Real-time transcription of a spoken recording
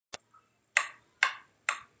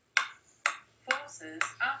forces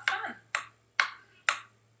are fun.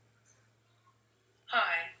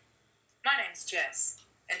 Hi, my name's Jess,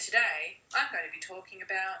 and today I'm going to be talking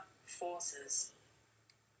about forces.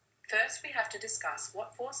 First, we have to discuss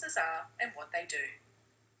what forces are and what they do.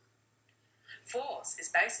 Force is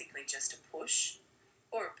basically just a push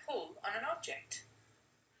or a pull on an object.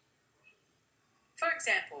 For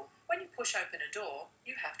example, when you push open a door,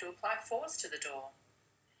 you have to apply force to the door.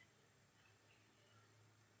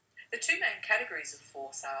 The two main categories of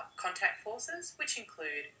force are contact forces, which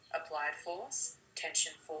include applied force,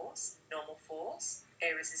 tension force, normal force,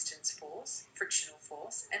 air resistance force, frictional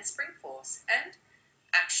force, and spring force, and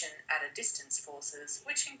action at a distance forces,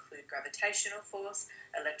 which include gravitational force,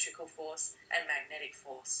 electrical force, and magnetic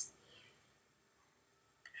force.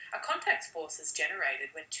 A contact force is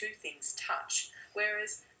generated when two things touch,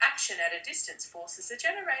 whereas action at a distance forces are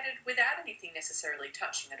generated without anything necessarily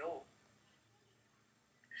touching at all.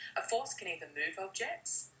 A force can either move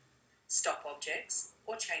objects, stop objects,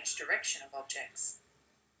 or change direction of objects.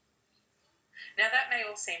 Now that may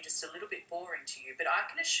all seem just a little bit boring to you, but I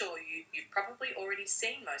can assure you, you've probably already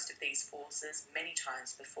seen most of these forces many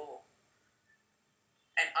times before.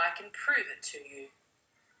 And I can prove it to you.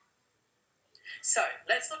 So,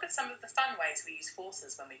 let's look at some of the fun ways we use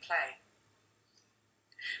forces when we play.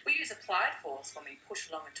 We use applied force when we push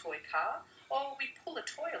along a toy car, or we pull a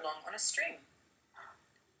toy along on a string.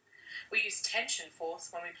 We use tension force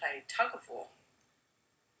when we play tug-of-war.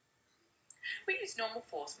 We use normal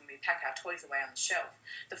force when we pack our toys away on the shelf.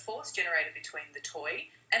 The force generated between the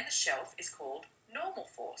toy and the shelf is called normal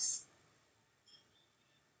force.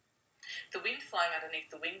 The wind flying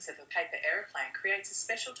underneath the wings of a paper aeroplane creates a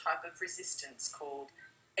special type of resistance called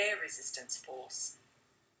air resistance force.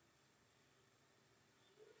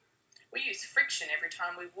 We use friction every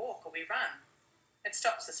time we walk or we run. It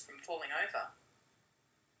stops us from falling over.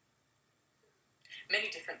 Many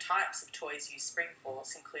different types of toys use spring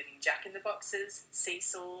force, including jack-in-the-boxes,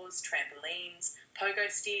 seesaws, trampolines, pogo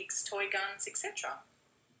sticks, toy guns, etc.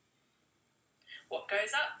 What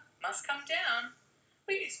goes up must come down.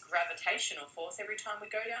 We use gravitational force every time we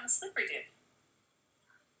go down a slippery dip.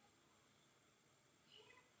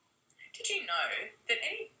 Did you know that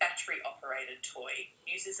any battery-operated toy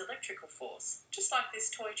uses electrical force, just like this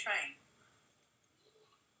toy train?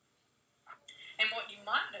 And what you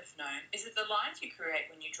mightn't have known is that the lines you create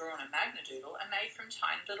when you draw on a magnadoodle are made from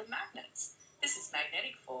tiny little magnets. This is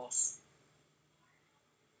magnetic force.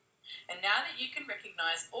 And now that you can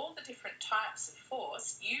recognise all the different types of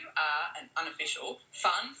force, you are an unofficial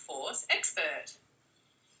fun force expert.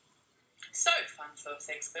 So, fun force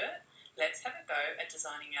expert, let's have a go at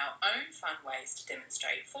designing our own fun ways to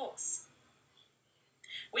demonstrate force.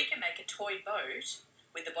 We can make a toy boat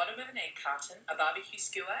with the bottom of an egg carton, a barbecue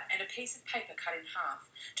skewer, and a piece of paper cut in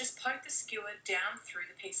half. Just poke the skewer down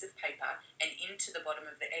through the piece of paper and into the bottom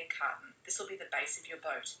of the egg carton. This will be the base of your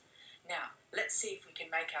boat. Now, let's see if we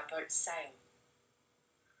can make our boat sail.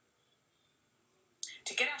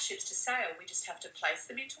 To get our ships to sail, we just have to place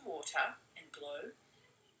them into water and blow,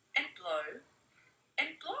 and blow,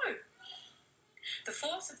 and blow. The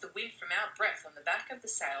force of the wind from our breath on the back of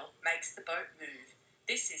the sail makes the boat move.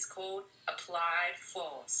 This is called applied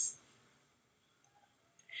force.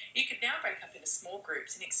 You could now break up into small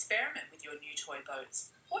groups and experiment with your new toy boats.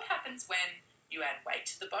 What happens when you add weight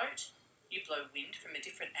to the boat, you blow wind from a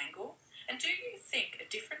different angle, and do you think a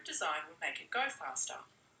different design will make it go faster?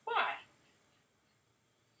 Why?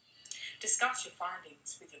 Discuss your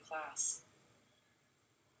findings with your class.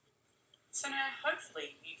 So now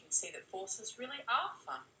hopefully you can see that forces really are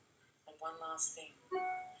fun. And one last thing.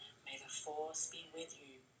 May the force be with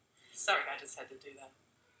you. Sorry, I just had to do that.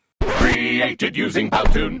 Created using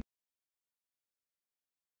Powtoon.